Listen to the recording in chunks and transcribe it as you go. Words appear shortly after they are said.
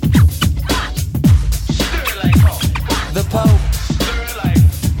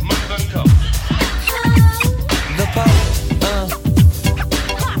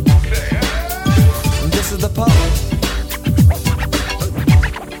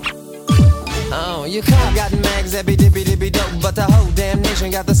Oh, you cop got mags that be dippy dippy dope, but the whole damn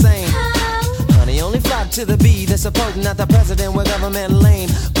nation got the same. Honey, only flock to the bee that's supposed not the president with government lame.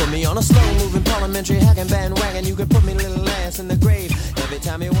 Put me on a slow moving parliamentary hacking bandwagon. You can put me little ass in the grave. Every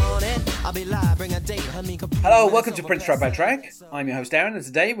time you want it, I'll be live, bring a date. Hello, welcome to Prince Track by Track. I'm your host Darren, and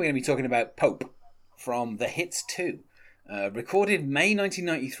today we're going to be talking about Pope from The Hits 2. Recorded May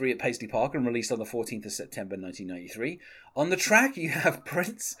 1993 at Paisley Park and released on the 14th of September 1993. On the track you have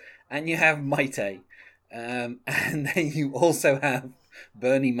Prince and you have Mayte. And then you also have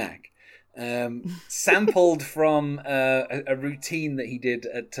Bernie Mac. Sampled from a routine that he did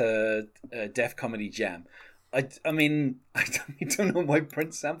at Def Comedy Jam. I mean, I don't know why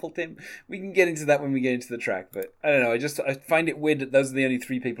Prince sampled him. We can get into that when we get into the track, but I don't know. I find it weird that those are the only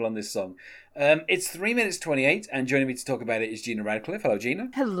three people on this song. It's 3 minutes 28, and joining me to talk about it is Gina Radcliffe. Hello, Gina.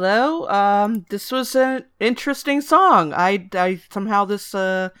 Hello. This was an interesting song. I somehow this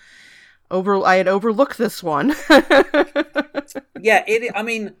I had overlooked this one. Yeah, I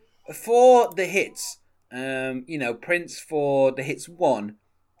mean, for the hits, Prince for the hits 1.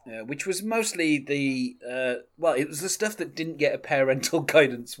 Which was mostly it was the stuff that didn't get a parental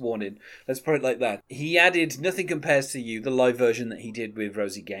guidance warning. Let's put it like that. He added Nothing Compares to You, the live version that he did with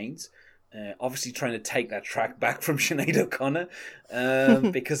Rosie Gaines. Obviously trying to take that track back from Sinead O'Connor,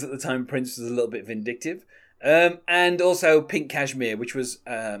 because at the time Prince was a little bit vindictive. And also Pink Cashmere, which was,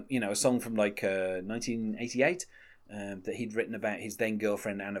 a song from 1988. That he'd written about his then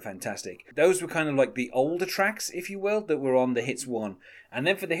girlfriend Anna Fantastic. Those were kind of like the older tracks, if you will, that were on the hits 1. And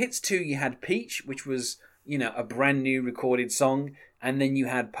then for the hits 2, you had Peach, which was, a brand new recorded song. And then you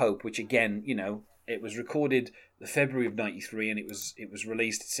had Pope, which again, it was recorded the February of 93, and it was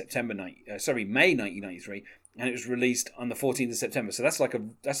released May 1993, and it was released on the 14th of September. So that's like a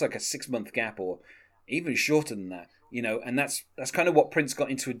 6-month gap, or even shorter than that. And that's kind of what Prince got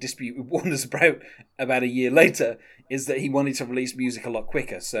into a dispute with Warner's about a year later, is that he wanted to release music a lot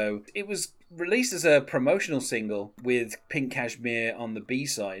quicker. So it was released as a promotional single with Pink Cashmere on the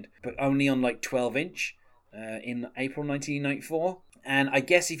B-side, but only on 12-inch in April 1994. And I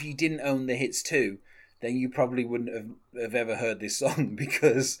guess if you didn't own the hits 2, then you probably wouldn't have ever heard this song,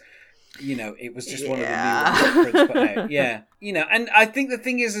 because it was just one of the new ones that Prince put out. Yeah. And I think the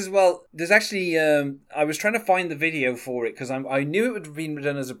thing is as well, there's actually, I was trying to find the video for it, because I knew it would have been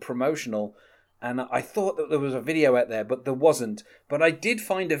done as a promotional, and I thought that there was a video out there, but there wasn't. But I did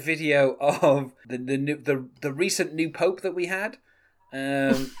find a video of the recent new Pope that we had,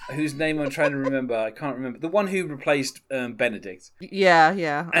 whose name I'm trying to remember. I can't remember. The one who replaced Benedict.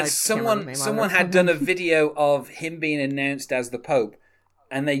 Yeah. And someone had done a video of him being announced as the Pope,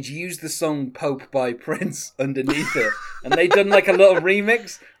 and they'd used the song Pope by Prince underneath it. And they'd done a little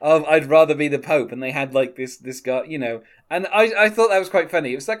remix of I'd Rather Be the Pope. And they had this guy, And I thought that was quite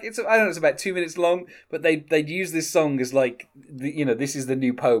funny. It was it's about 2 minutes long, but they'd use this song as this is the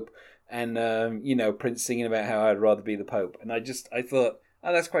new Pope. And, Prince singing about how I'd rather be the Pope. And I thought,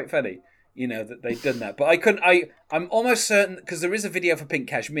 oh, that's quite funny, that they'd done that. But I'm almost certain, because there is a video for Pink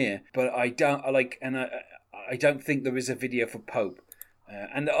Cashmere, but I don't think there is a video for Pope.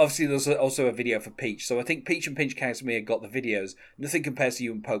 And obviously there's also a video for Peach. So I think Peach and Pink Cashmere got the videos. Nothing Compares to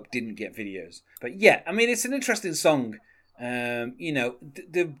You and Pope didn't get videos. But yeah, I mean, it's an interesting song.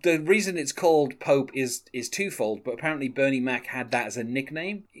 The reason it's called Pope is twofold. But apparently Bernie Mac had that as a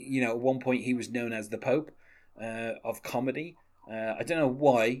nickname. At one point he was known as the Pope of comedy. I don't know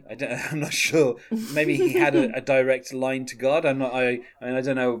why. I'm not sure. Maybe he had a direct line to God. I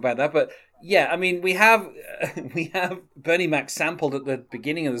don't know about that. But yeah, I mean, we have Bernie Mac sampled at the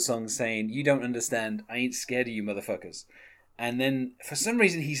beginning of the song saying, "You don't understand. I ain't scared of you motherfuckers." And then for some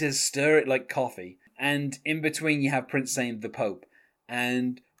reason he says, "Stir it like coffee." And in between you have Prince saying the Pope.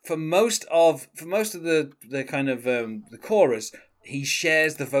 And for most of the kind of the chorus, he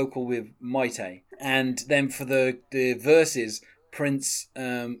shares the vocal with Mayte. And then for the verses, Prince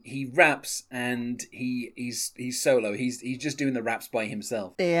he raps, and he's solo. He's just doing the raps by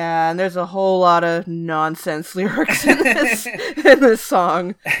himself. Yeah, and there's a whole lot of nonsense lyrics in this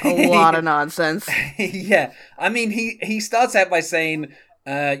song. A lot of nonsense. Yeah, I mean he starts out by saying,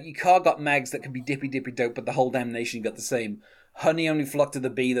 "You car got mags that can be dippy dippy dope, but the whole damn nation got the same. Honey only flock to the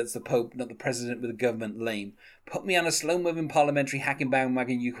bee that's the Pope, not the president with the government lame. Put me on a slow-moving parliamentary hacking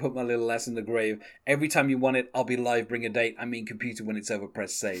bandwagon, you put my little ass in the grave. Every time you want it, I'll be live, bring a date. I mean computer, when it's over,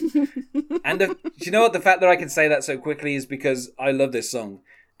 press save." And do you know what? The fact that I can say that so quickly is because I love this song.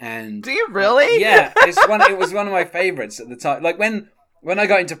 And do you really? Yeah, it was one of my favourites at the time. When I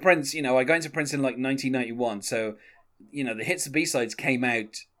got into Prince, I got into Prince in 1991, so the hits and B-sides came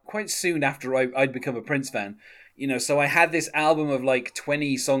out quite soon after I'd become a Prince fan. So I had this album of like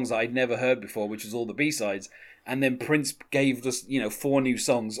 20 songs that I'd never heard before, which was all the B-sides. And then Prince gave us, 4 new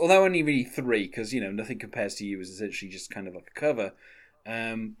songs, although only really 3, because, Nothing Compares to You is essentially just kind of like a cover.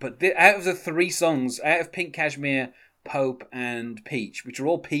 But out of the 3 songs, out of Pink Cashmere, Pope, and Peach, which are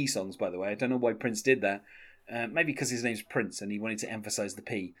all P songs, by the way. I don't know why Prince did that. Maybe because his name's Prince and he wanted to emphasize the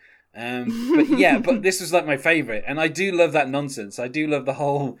P. But this was like my favorite. And I do love that nonsense. I do love the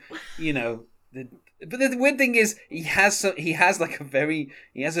whole, but the weird thing is he has a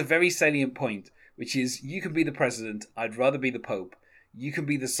very salient point, which is you can be the president, I'd rather be the Pope. You can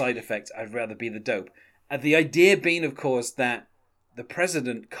be the side effect, I'd rather be the dope. And the idea being, of course, that the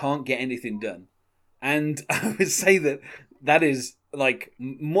president can't get anything done. And I would say that is, like,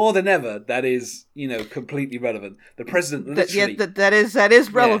 more than ever, that is, completely relevant. The president literally... that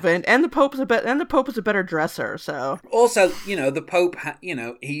is relevant, and the Pope is a better dresser, so... Also, the Pope,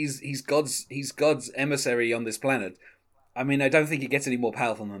 he's God's emissary on this planet. I mean, I don't think it gets any more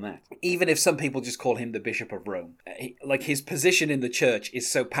powerful than that. Even if some people just call him the Bishop of Rome. His position in the church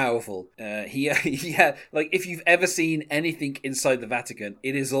is so powerful. Like, if you've ever seen anything inside the Vatican,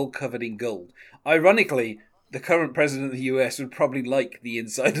 it is all covered in gold. Ironically, the current president of the US would probably like the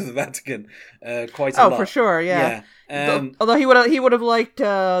inside of the Vatican quite a lot. Oh, for sure, yeah. Although he would have liked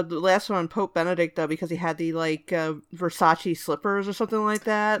the last one, Pope Benedict, though, because he had the Versace slippers or something like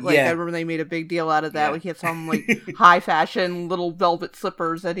that. I remember they made a big deal out of that. Like he had some high fashion little velvet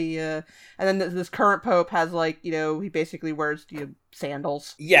slippers that he. And then this current Pope has he basically wears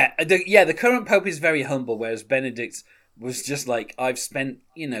sandals. Yeah, the current Pope is very humble, whereas Benedict was just like, I've spent,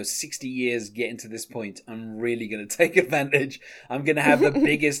 60 years getting to this point. I'm really going to take advantage. I'm going to have the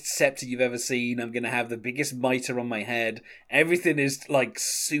biggest scepter you've ever seen. I'm going to have the biggest mitre on my head. Everything is,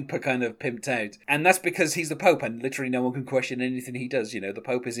 super kind of pimped out. And that's because he's the Pope, and literally no one can question anything he does. The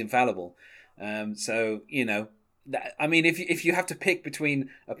Pope is infallible. So, I mean, if you have to pick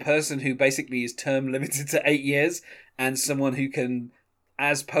between a person who basically is term limited to 8 years and someone who can,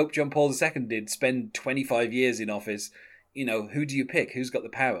 as Pope John Paul II did, spend 25 years in office, who do you pick? Who's got the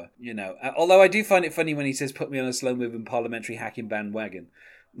power? Although I do find it funny when he says, put me on a slow-moving parliamentary hacking bandwagon.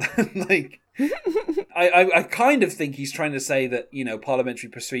 I kind of think he's trying to say that, parliamentary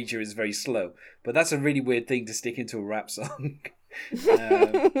procedure is very slow. But that's a really weird thing to stick into a rap song.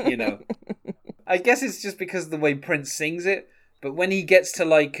 I guess it's just because of the way Prince sings it. But when he gets to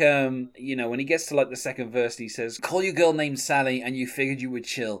the second verse, he says, call your girl named Sally and you figured you would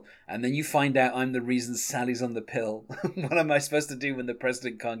chill. And then you find out I'm the reason Sally's on the pill. What am I supposed to do when the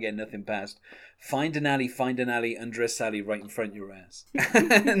president can't get nothing passed? Find an alley, undress Sally right in front of your ass.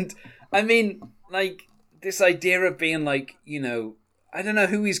 And I mean, this idea of being I don't know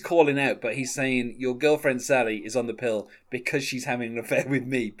who he's calling out, but he's saying your girlfriend Sally is on the pill because she's having an affair with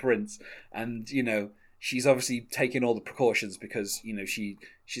me, Prince. And, she's obviously taking all the precautions because,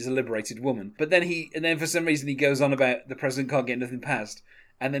 she's a liberated woman. But then for some reason he goes on about the president can't get nothing passed.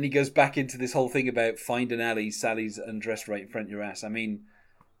 And then he goes back into this whole thing about find an alley, Sally's undressed right in front of your ass. I mean,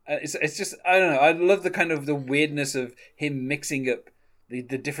 it's just, I don't know. I love the kind of the weirdness of him mixing up the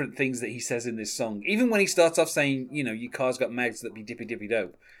different things that he says in this song. Even when he starts off saying, your car's got mags that be dippy dippy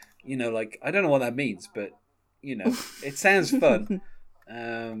dope. I don't know what that means, but, it sounds fun.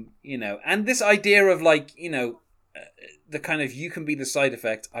 And this idea of the kind of you can be the side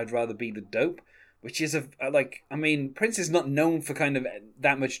effect, I'd rather be the dope, which is Prince is not known for kind of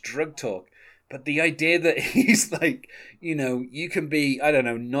that much drug talk, but the idea that he's you can be, I don't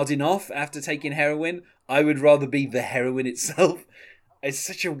know, nodding off after taking heroin, I would rather be the heroin itself. It's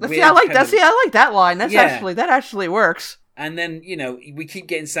such a weird. I like that line. That actually works. And then we keep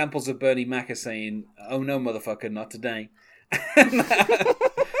getting samples of Bernie Mac saying, "Oh no, motherfucker, not today."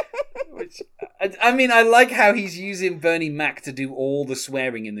 Which, I mean, I like how he's using Bernie Mac to do all the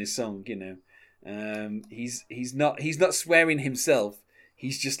swearing in this song. He's not swearing himself.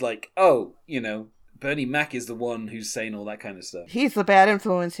 He's just Bernie Mac is the one who's saying all that kind of stuff. He's the bad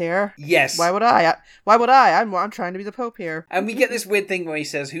influence here. Yes. Why would I? I'm trying to be the Pope here. And we get this weird thing where he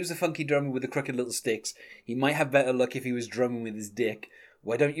says, "Who's the funky drummer with the crooked little sticks? He might have better luck if he was drumming with his dick.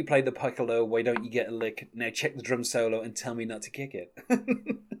 Why don't you play the piccolo? Why don't you get a lick? Now check the drum solo and tell me not to kick it."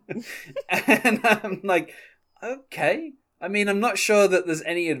 And I'm like, okay. I mean, I'm not sure that there's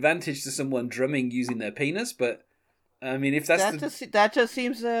any advantage to someone drumming using their penis, but I mean, if that just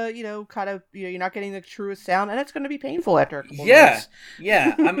seems kind of you're not getting the truest sound, and it's going to be painful after a couple minutes.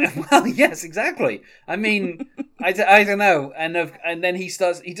 Yeah. I mean, well, yes, exactly. I mean, I don't know, and then he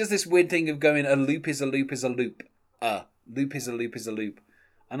does this weird thing of going, a loop is a loop is a loop, loop is a loop is a loop.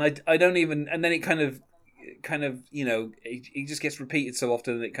 And I don't even, and then it kind of kind of, he just gets repeated so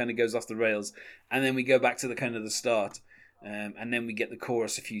often that it kind of goes off the rails. And then we go back to the kind of the start. And then we get the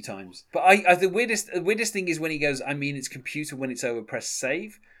chorus a few times. But the weirdest thing is when he goes, I mean, it's computer when it's over, press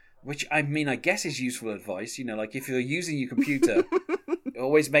save. Which, I mean, I guess is useful advice. Like if you're using your computer,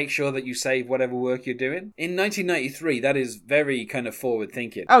 always make sure that you save whatever work you're doing. In 1993, that is very kind of forward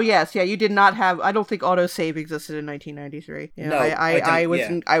thinking. Oh, yes. Yeah, you did not have... I don't think autosave existed in 1993. No, I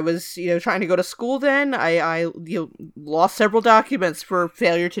was trying to go to school then. I lost several documents for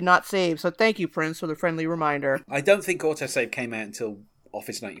failure to not save. So thank you, Prince, for the friendly reminder. I don't think autosave came out until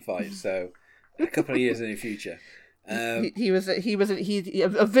Office 95, so a couple of years in the future. He's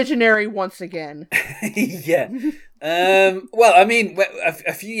a visionary once again. Yeah. Well, I mean,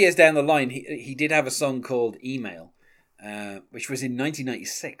 a few years down the line, he did have a song called Email, which was in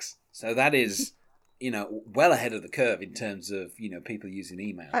 1996. So that is, well ahead of the curve in terms of, people using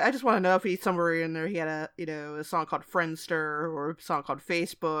email. I just want to know if somewhere in there he had a song called Friendster or a song called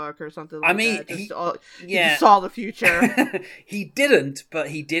Facebook or something like that. He just saw the future. He didn't, but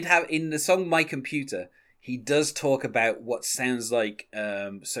he did have, in the song My Computer, he does talk about what sounds like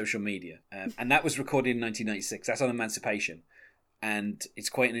social media. And that was recorded in 1996. That's on Emancipation. And it's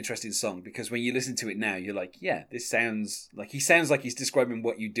quite an interesting song because when you listen to it now, you're like, yeah, this sounds like he's describing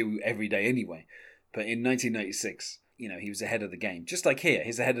what you do every day anyway. But in 1996, he was ahead of the game. Just like here,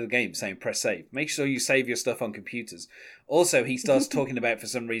 he's ahead of the game saying press save. Make sure you save your stuff on computers. Also, he starts talking about, for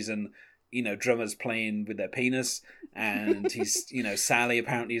some reason, drummers playing with their penis, and he's, Sally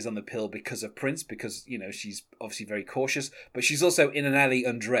apparently is on the pill because of Prince, because, she's obviously very cautious, but she's also in an alley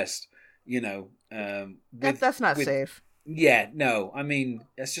undressed, that's not safe. Yeah, no, I mean,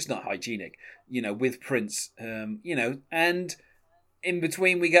 that's just not hygienic, with Prince, and in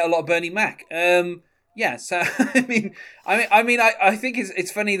between we get a lot of Bernie Mac. Yeah, so, I think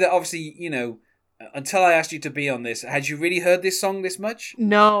it's funny that obviously, until I asked you to be on this, had you really heard this song this much?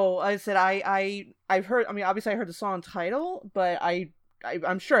 No, I said I've heard. I mean, obviously I heard the song title, but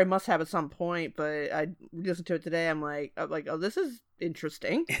I'm sure I must have at some point. But I listened to it today. I'm like, oh, this is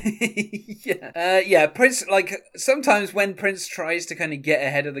interesting. Yeah. Prince, like sometimes when Prince tries to kind of get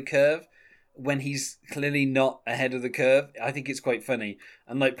ahead of the curve, when he's clearly not ahead of the curve, I think it's quite funny.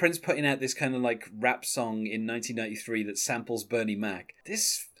 And like Prince putting out this kind of like rap song in 1993 that samples Bernie Mac.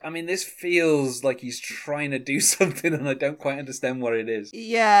 This feels like he's trying to do something, and I don't quite understand what it is.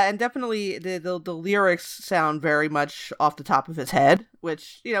 Yeah, and definitely the lyrics sound very much off the top of his head,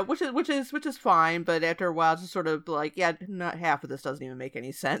 which is fine. But after a while, it's just sort of like, yeah, not half of this doesn't even make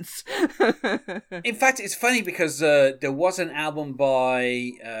any sense. In fact, it's funny because there was an album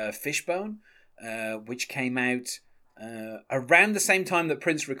by Fishbone, which came out around the same time that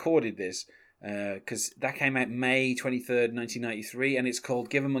Prince recorded this. Because that came out May 23rd, 1993, and it's called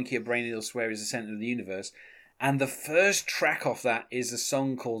Give a Monkey a Brain and He'll Swear He's the Center of the Universe. And the first track off that is a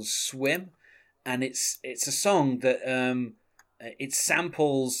song called Swim, and it's a song that it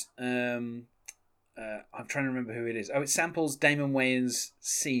samples I'm trying to remember who it is. Oh, it samples Damon Wayans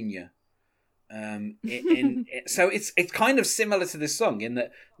Sr. So it's kind of similar to this song in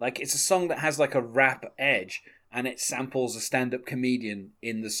that like it's a song that has like a rap edge, and it samples a stand-up comedian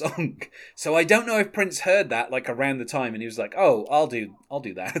in the song. So I don't know if Prince heard that like around the time, and he was like, "Oh, I'll do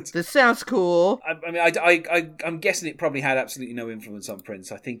that." This sounds cool. I mean, I'm guessing it probably had absolutely no influence on Prince.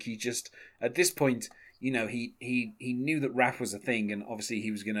 I think he just at this point, he knew that rap was a thing, and obviously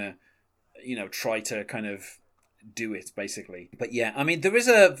he was gonna, try to kind of do it basically. But yeah, I mean, there is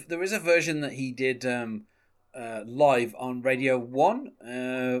a version that he did. Live on Radio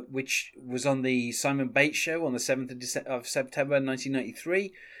 1, which was on the Simon Bates Show on the 7th of September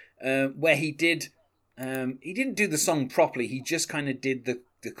 1993, where he didn't do the song properly. He just kind of did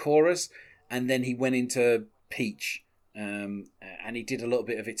the chorus, and then he went into Peach, and he did a little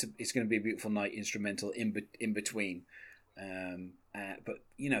bit of It's Gonna Be a Beautiful Night instrumental in between. But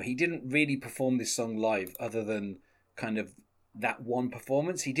he didn't really perform this song live other than kind of that one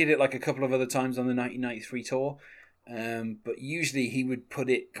performance. He did it like a couple of other times on the 1993 tour, but usually he would put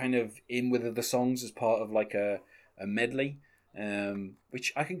it kind of in with other songs as part of like a medley,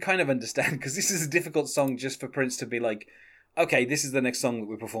 which I can kind of understand because this is a difficult song just for Prince to be like, okay, this is the next song that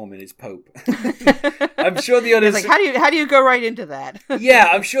we're performing, it's Pope. I'm sure the audience like, how do you go right into that? Yeah,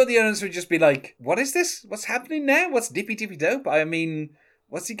 I'm sure the audience would just be like, what is this? What's happening now? What's Dippy Dippy Dope? I mean,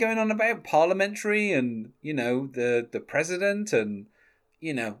 what's he going on about? Parliamentary and, the president and,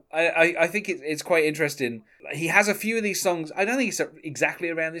 I think it's quite interesting. He has a few of these songs. I don't think it's exactly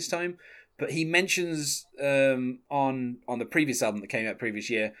around this time, but he mentions on the previous album that came out previous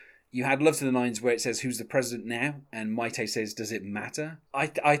year, you had Love to the Nines where it says, who's the president now? And Maite says, does it matter?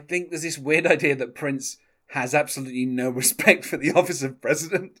 I think there's this weird idea that Prince has absolutely no respect for the office of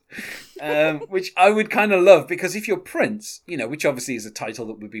president, which I would kind of love, because if you're Prince, which obviously is a title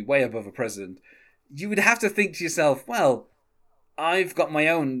that would be way above a president, you would have to think to yourself, well, I've got my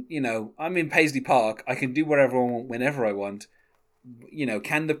own, I'm in Paisley Park, I can do whatever I want whenever I want.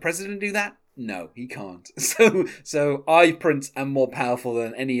 Can the president do that? No, he can't. So I, Prince, am more powerful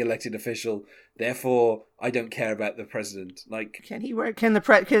than any elected official. Therefore, I don't care about the president. Like, can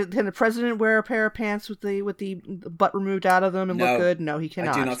the president wear a pair of pants with the butt removed out of them and look good? No, he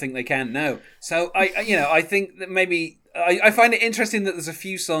cannot. I do not think they can. No. So I think that maybe I find it interesting that there's a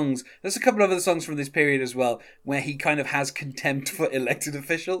few songs. There's a couple of other songs from this period as well where he kind of has contempt for elected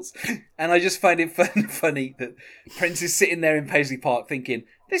officials, and I just find it funny that Prince is sitting there in Paisley Park thinking,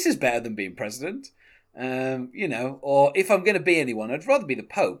 this is better than being president. Or if I'm going to be anyone, I'd rather be the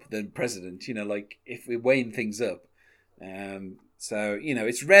Pope than president, like if we're weighing things up. So,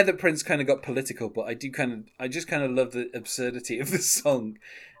 it's rare that Prince kind of got political, but I just kind of love the absurdity of the song,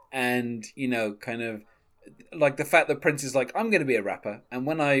 and, kind of like the fact that Prince is like, I'm going to be a rapper. And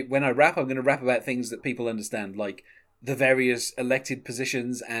when I rap, I'm going to rap about things that people understand, like the various elected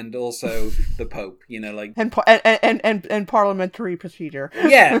positions and also the Pope, like and parliamentary procedure.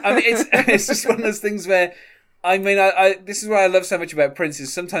 Yeah, I mean it's just one of those things where I this is what I love so much about Prince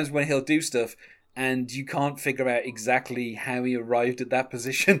is sometimes when he'll do stuff and you can't figure out exactly how he arrived at that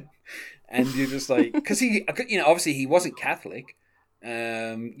position, and you're just like, because he obviously he wasn't Catholic,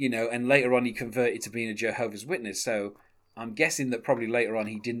 and later on he converted to being a Jehovah's Witness, so I'm guessing that probably later on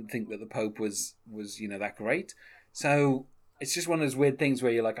he didn't think that the Pope was that great. So it's just one of those weird things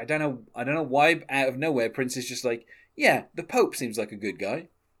where you're like, I don't know why out of nowhere Prince is just like, yeah, the Pope seems like a good guy.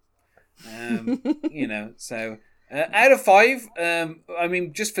 So out of 5, I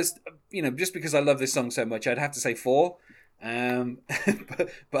mean, just because I love this song so much, I'd have to say 4.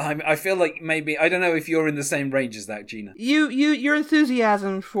 But I feel like maybe, I don't know if you're in the same range as that, Gina. Your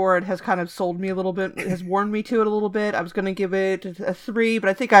enthusiasm for it has kind of sold me a little bit, has warmed me to it a little bit. I was going to give it a 3, but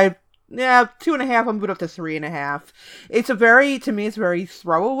I think 2.5. I'm moving up to 3.5. It's very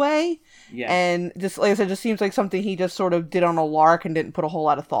throwaway. Yeah. And just like I said, just seems like something he just sort of did on a lark and didn't put a whole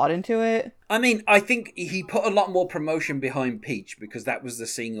lot of thought into it. I mean, I think he put a lot more promotion behind Peach because that was the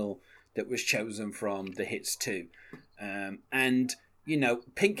single that was chosen from the hits too. And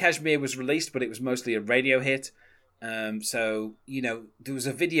Pink Cashmere was released, but it was mostly a radio hit. So there was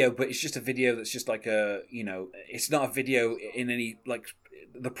a video, but it's just a video that's just like it's not a video in any like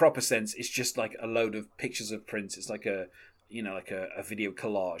the proper sense. It's just like a load of pictures of Prince. It's like a video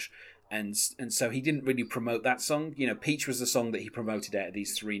collage, and so he didn't really promote that song. Peach was the song that he promoted out of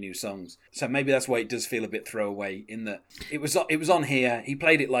these 3 new songs. So maybe that's why it does feel a bit throwaway. In that it was on here. He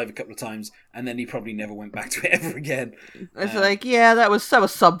played it live a couple of times, and then he probably never went back to it ever again. It's that was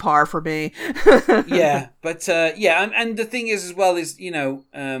subpar for me. Yeah, but and the thing is as well is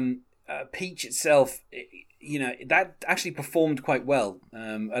Peach itself. That actually performed quite well,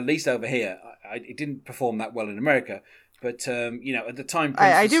 at least over here. It didn't perform that well in America, but at the time,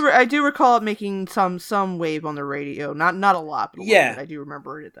 I do recall it making some wave on the radio. Not a lot, but I do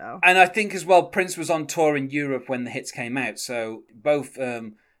remember it though. And I think as well, Prince was on tour in Europe when the hits came out, so both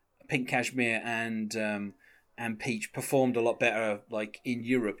Pink Cashmere and Peach performed a lot better like in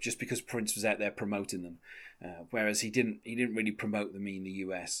Europe, just because Prince was out there promoting them, whereas he didn't really promote them in the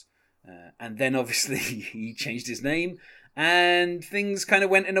US. And then obviously he changed his name and things kind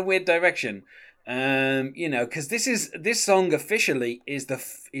of went in a weird direction. Because this song officially is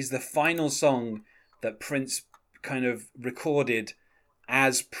the final song that Prince kind of recorded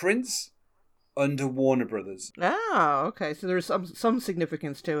as Prince under Warner Brothers. Oh, okay. So there's some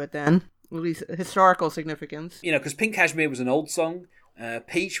significance to it then, at least historical significance. Because Pink Cashmere was an old song.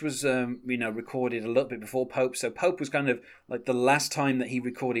 Peach was, recorded a little bit before Pope. So Pope was kind of like the last time that he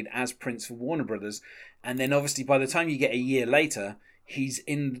recorded as Prince for Warner Brothers. And then obviously by the time you get a year later, he's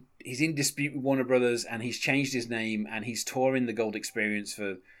in dispute with Warner Brothers and he's changed his name and he's touring the Gold Experience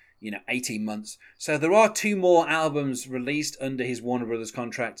for, 18 months. So there are 2 more albums released under his Warner Brothers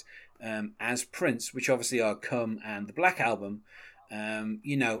contract as Prince, which obviously are Come and the Black Album.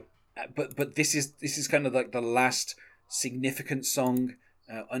 But this is kind of like the last significant song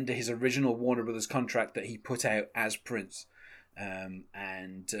under his original Warner Brothers contract that he put out as Prince, and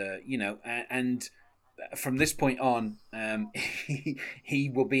from this point on, he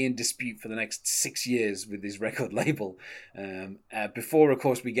will be in dispute for the next 6 years with his record label. Before, of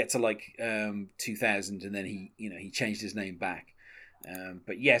course, we get to like 2000, and then he changed his name back.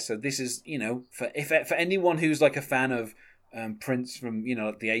 But yeah, so this is for anyone who's like a fan of Prince from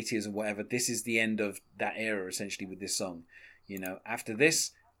like the 80s or whatever, this is the end of that era essentially with this song. After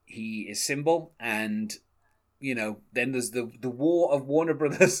this he is Symbol, and then there's the war of Warner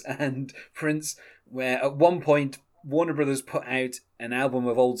Brothers and Prince, where at one point Warner Brothers put out an album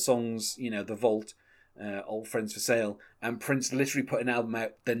of old songs, The Vault, Old Friends for Sale, and Prince literally put an album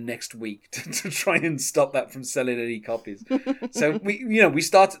out the next week to try and stop that from selling any copies. So we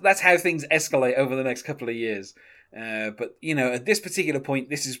start. That's how things escalate over the next couple of years. But at this particular point,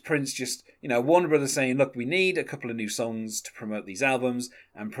 this is Prince just Warner Brothers saying, look, we need a couple of new songs to promote these albums,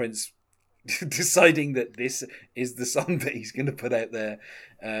 and Prince deciding that this is the song that he's going to put out there.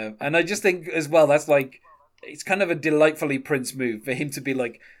 And I just think as well, that's like, it's kind of a delightfully Prince move for him to be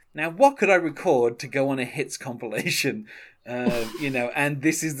like, now what could I record to go on a hits compilation? And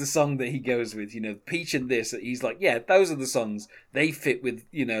this is the song that he goes with, Peach and this. He's like, yeah, those are the songs. They fit with,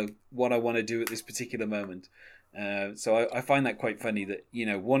 what I want to do at this particular moment. So I find that quite funny that,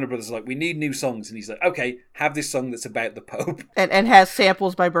 Warner Brothers are like, we need new songs. And he's like, okay, have this song that's about the Pope. And has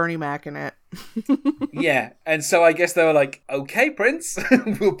samples by Bernie Mac in it. Yeah. And so I guess they were like, okay, Prince,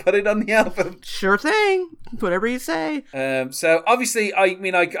 we'll put it on the album. Sure thing. Whatever you say. So obviously,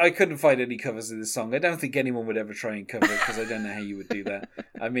 I couldn't find any covers of this song. I don't think anyone would ever try and cover it because I don't know how you would do that.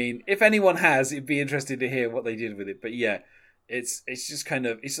 I mean, if anyone has, it'd be interesting to hear what they did with it. But yeah. It's just kind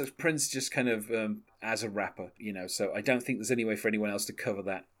of, it's Prince just kind of as a rapper, so I don't think there's any way for anyone else to cover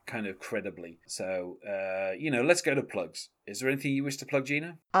that kind of credibly. So, let's go to plugs. Is there anything you wish to plug,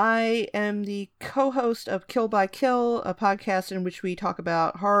 Gina? I am the co-host of Kill by Kill, a podcast in which we talk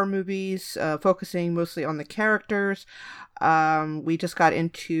about horror movies, focusing mostly on the characters. We just got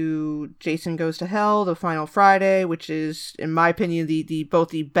into Jason Goes to Hell, The Final Friday, which is, in my opinion, the both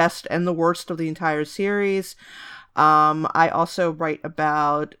the best and the worst of the entire series. I also write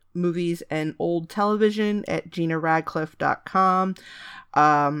about movies and old television at GinaRadcliffe.com.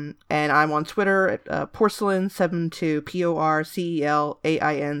 And I'm on Twitter at Porcelain72,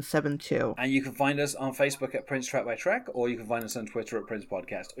 PORCELAIN72. And you can find us on Facebook at Prince Track by Track, or you can find us on Twitter at Prince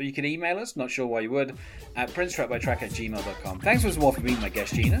Podcast. Or you can email us, not sure why you would, at princetrackbytrack@gmail.com. Thanks once more for being my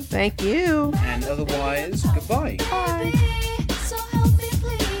guest, Gina. Thank you. And otherwise, goodbye. Bye.